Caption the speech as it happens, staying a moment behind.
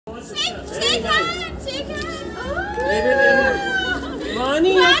Shake hands. Shake hands.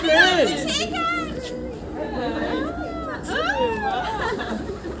 Vani, your friend. Shake hands.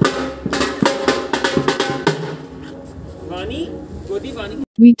 Vani, Godi, Vani.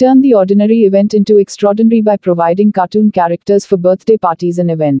 We turn the ordinary event into extraordinary by providing cartoon characters for birthday parties and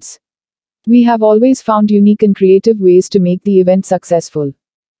events. We have always found unique and creative ways to make the event successful.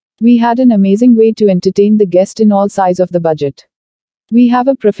 We had an amazing way to entertain the guest in all size of the budget. We have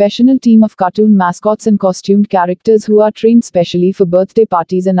a professional team of cartoon mascots and costumed characters who are trained specially for birthday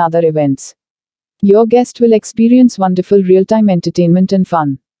parties and other events. Your guest will experience wonderful real-time entertainment and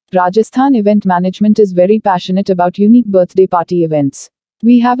fun. Rajasthan Event Management is very passionate about unique birthday party events.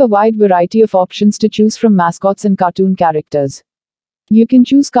 We have a wide variety of options to choose from mascots and cartoon characters. You can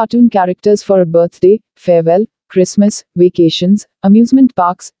choose cartoon characters for a birthday, farewell, Christmas, vacations, amusement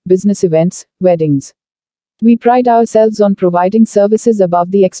parks, business events, weddings. We pride ourselves on providing services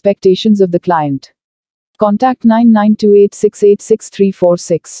above the expectations of the client. Contact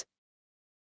 9928686346.